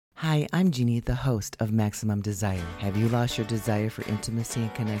Hi, I'm Jeannie, the host of Maximum Desire. Have you lost your desire for intimacy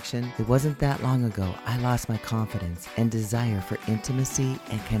and connection? It wasn't that long ago I lost my confidence and desire for intimacy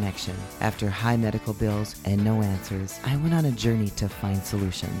and connection. After high medical bills and no answers, I went on a journey to find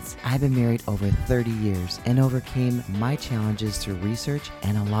solutions. I've been married over 30 years and overcame my challenges through research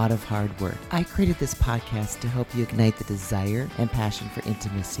and a lot of hard work. I created this podcast to help you ignite the desire and passion for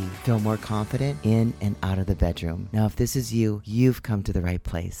intimacy, feel more confident in and out of the bedroom. Now, if this is you, you've come to the right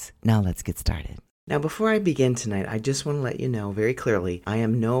place. Now let's get started. Now, before I begin tonight, I just want to let you know very clearly, I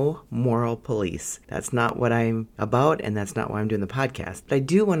am no moral police. That's not what I'm about, and that's not why I'm doing the podcast. But I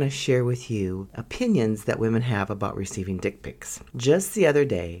do want to share with you opinions that women have about receiving dick pics. Just the other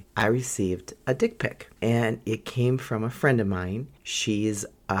day, I received a dick pic, and it came from a friend of mine. She's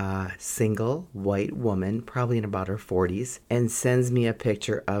a single white woman, probably in about her 40s, and sends me a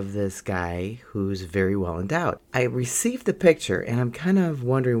picture of this guy who's very well endowed. I received the picture, and I'm kind of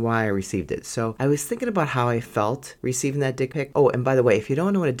wondering why I received it. So I was thinking about how I felt receiving that dick pic. Oh, and by the way, if you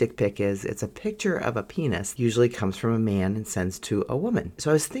don't know what a dick pic is, it's a picture of a penis, usually comes from a man and sends to a woman.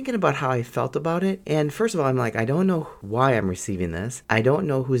 So I was thinking about how I felt about it, and first of all, I'm like, I don't know why I'm receiving this. I don't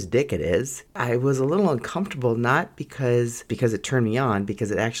know whose dick it is. I was a little uncomfortable, not because it turned me on,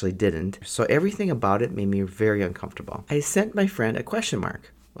 because it actually didn't. So everything about it made me very uncomfortable. I sent my friend a question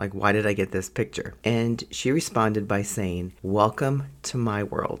mark. Like, why did I get this picture? And she responded by saying, "Welcome to my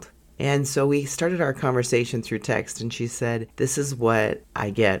world." And so we started our conversation through text, and she said, "This is what I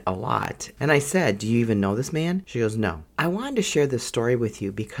get a lot." And I said, "Do you even know this man?" She goes, "No." I wanted to share this story with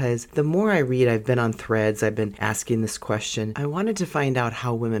you because the more I read, I've been on threads, I've been asking this question. I wanted to find out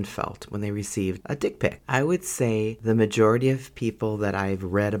how women felt when they received a dick pic. I would say the majority of people that I've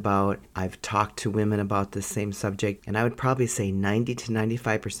read about, I've talked to women about this same subject, and I would probably say 90 to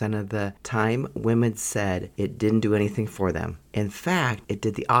 95% of the time, women said it didn't do anything for them. In fact, it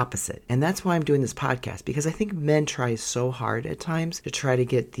did the opposite. And that's why I'm doing this podcast, because I think men try so hard at times to try to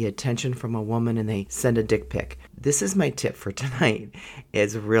get the attention from a woman, and they send a dick pic. This is my tip for tonight.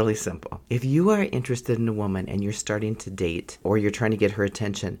 It's really simple. If you are interested in a woman and you're starting to date or you're trying to get her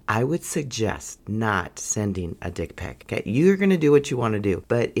attention, I would suggest not sending a dick pic. Okay, you're going to do what you want to do.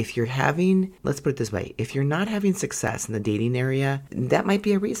 But if you're let's put it this way, if you're not having success in the dating area, that might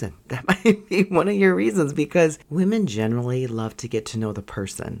be a reason. That might be one of your reasons, because women generally love to get to know the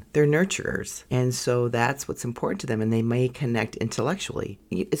person. They're nurturers. And so that's what's important to them, and they may connect intellectually.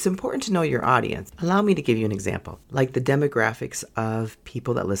 It's important to know your audience. Allow me to give you an example. Like the demographics of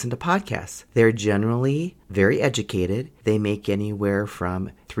people that listen to podcasts. They're generally very educated. They make anywhere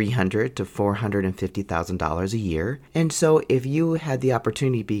from $300,000 to $450,000 a year. And so if you had the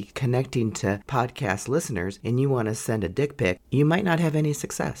opportunity to be connecting to podcast listeners and you want to send a dick pic, you might not have any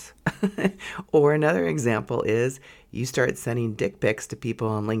success. Or another example is you start sending dick pics to people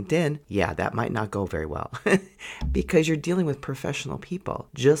on LinkedIn. Yeah, that might not go very well because you're dealing with professional people,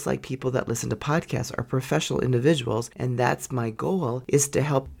 just like people that listen to podcasts are professional individuals. And that's my goal, is to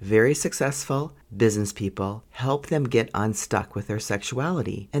help very successful business people, help them get unstuck with their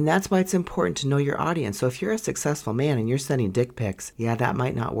sexuality. And that's why it's important to know your audience. So if you're a successful man and you're sending dick pics, yeah, that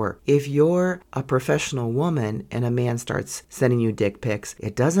might not work. If you're a professional woman and a man starts sending you dick pics,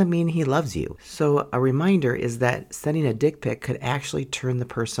 it doesn't mean he loves you. So a reminder is that sending a dick pic could actually turn the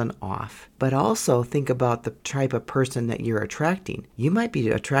person off. But also think about the type of person that you're attracting. You might be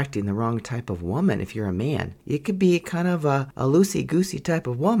attracting the wrong type of woman if you're a man. It could be kind of a loosey-goosey type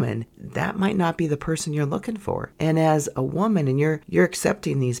of woman. That might not be the person you're looking for. And as a woman and you're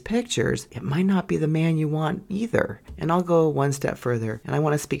accepting these pictures, it might not be the man you want either. And I'll go one step further, and I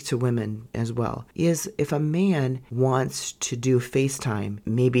want to speak to women as well, is if a man wants to do FaceTime,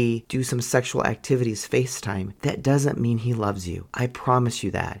 maybe do some sexual activities FaceTime, that doesn't mean he loves you. I promise you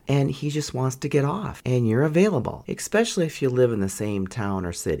that. And he just wants to get off, and you're available, especially if you live in the same town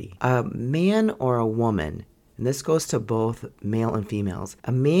or city. A man or a woman, and this goes to both male and females,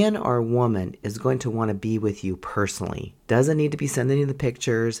 a man or a woman is going to want to be with you personally. Doesn't need to be sending you the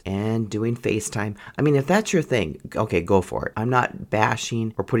pictures and doing FaceTime. I mean, if that's your thing, okay, go for it. I'm not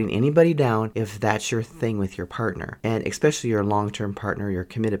bashing or putting anybody down if that's your thing with your partner, and especially your long-term partner, your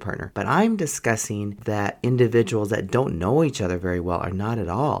committed partner. But I'm discussing that individuals that don't know each other very well, are not at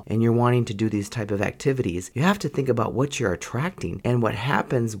all, and you're wanting to do these type of activities. You have to think about what you're attracting. And what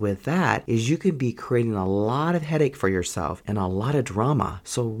happens with that is you can be creating a lot lot of headache for yourself and a lot of drama.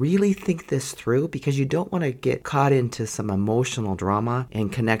 So really think this through, because you don't want to get caught into some emotional drama and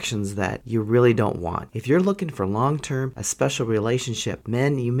connections that you really don't want. If you're looking for long-term, a special relationship,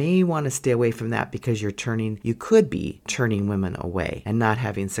 men, you may want to stay away from that, because you could be turning women away and not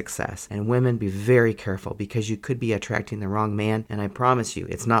having success. And women, be very careful, because you could be attracting the wrong man, and I promise you,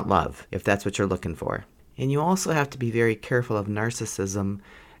 it's not love if that's what you're looking for. And you also have to be very careful of narcissism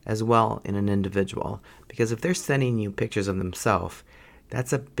as well in an individual, because if they're sending you pictures of themselves,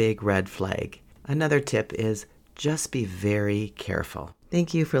 that's a big red flag. Another tip is just be very careful.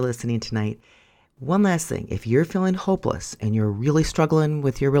 Thank you for listening tonight. One last thing, if you're feeling hopeless and you're really struggling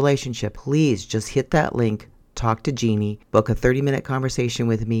with your relationship, please just hit that link, talk to Jeannie, book a 30-minute conversation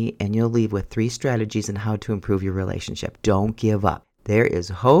with me, and you'll leave with 3 strategies on how to improve your relationship. Don't give up. There is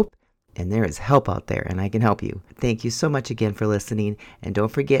hope and there is help out there, and I can help you. Thank you so much again for listening, and don't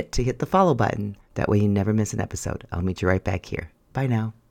forget to hit the follow button. That way you never miss an episode. I'll meet you right back here. Bye now.